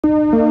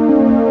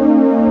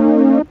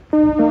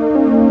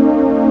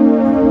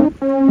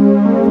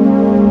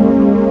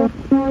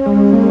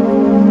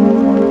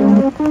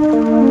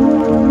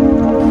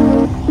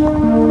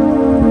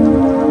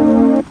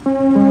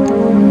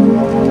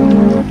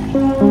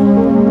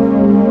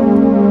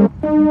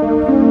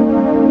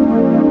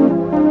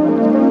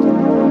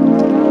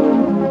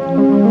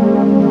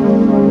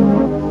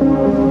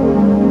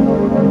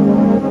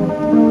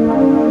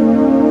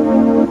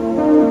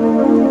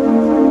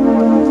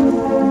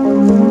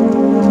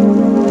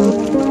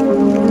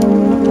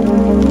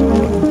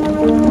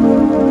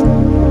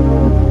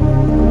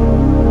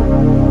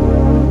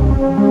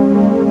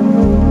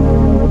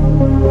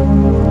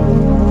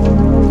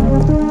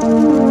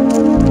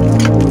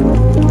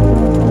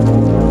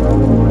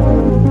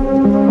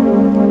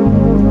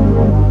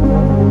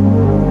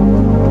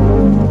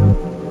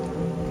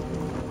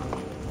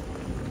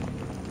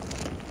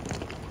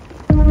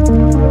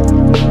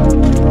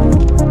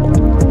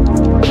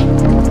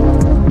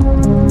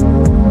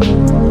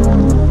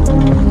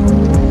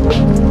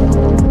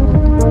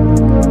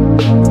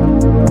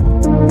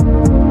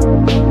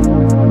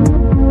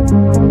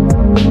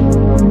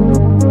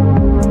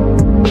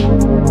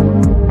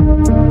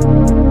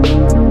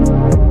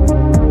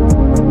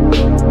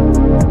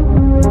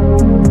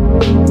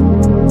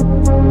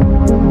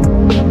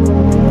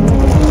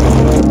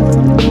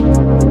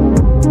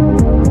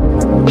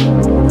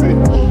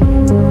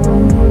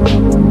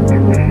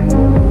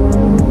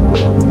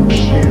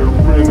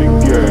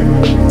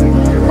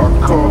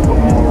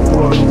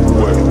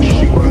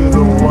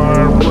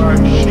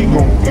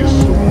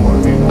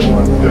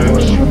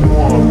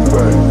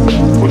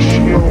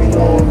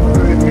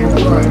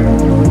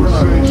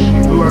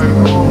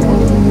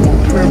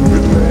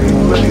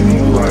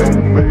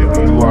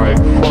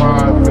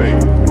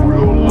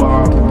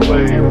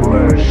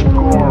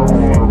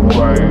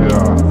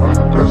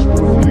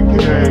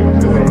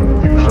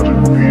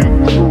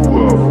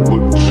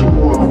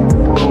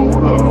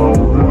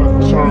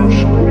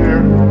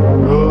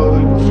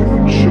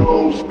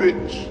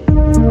bitch.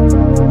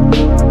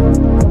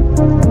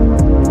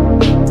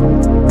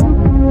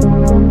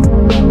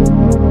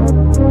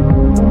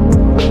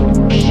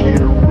 She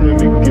a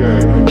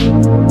renegade.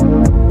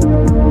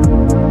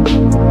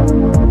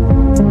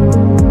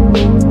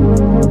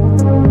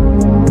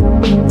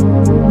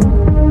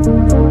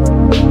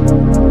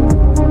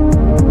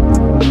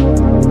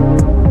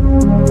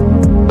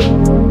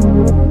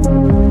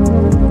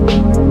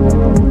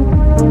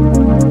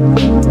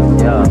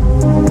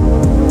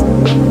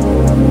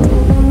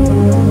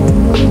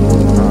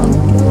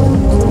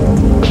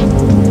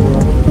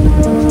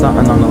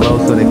 Something on the low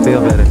so they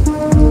feel better.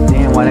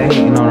 Damn, why they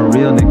hating on a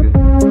real nigga?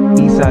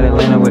 Eastside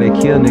Atlanta where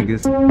they kill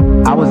niggas.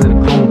 I was in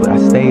a coma, but I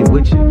stayed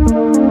with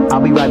you.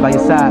 I'll be right by your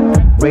side.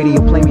 Radio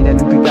play me that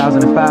new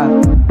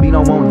 2005.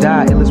 Bino won't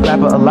die, illest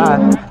rapper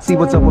alive. See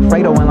what's up with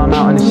Fredo when I'm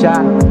out in the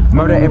shot.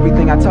 Murder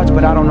everything I touch,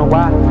 but I don't know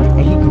why. And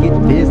he can get the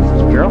business.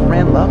 Your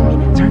girlfriend love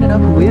me. Turn it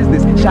up, who is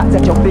this? Shots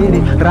at your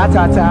fitted.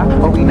 Ra-ta-ta.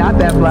 Oh, we not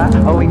that fly.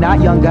 Oh, we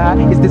not young guy.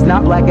 Is this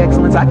not black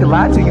excellence? I could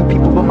lie to you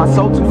people, but my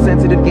soul too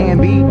sensitive can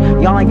be.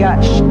 Y'all ain't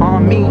got shh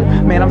on me.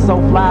 Man, I'm so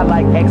fly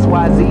like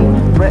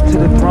XYZ. Threat to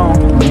the throne.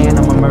 Man,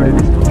 I'ma murder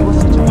this. You was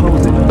such a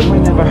poser. You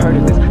ain't never heard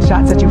of this.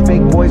 Shots at you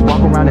fake boys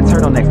walk around in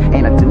turtlenecks.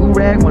 And a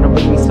do-rag wanna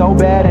beat me so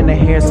bad and the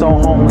hair so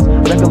homeless.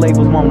 Record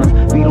labels moaners.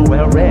 Beetle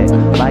well red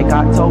like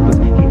Octobers.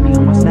 Hit me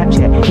on my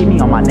Snapchat. Hit me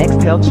on my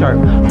Nextel chirp.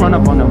 Run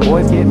up on them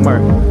boys, get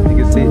murked.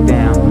 Nigga sit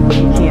down.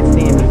 He can't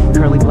stand me.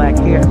 Curly black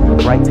hair.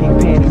 Bright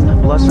pink panties.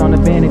 Blush on the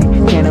vanity.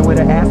 Cannon with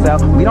her ass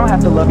out. We don't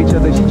have to love each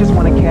other. She just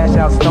wanna cash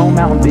out. Stone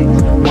Mountain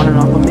bitch. Running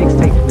off a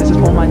mixtape. This is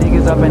for my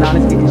niggas up and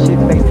honest getting shit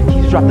faced. She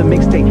just dropped the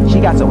mixtape. She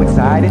got so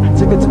excited.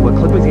 Took her to a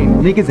Clippers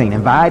game. Niggas ain't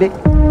invited.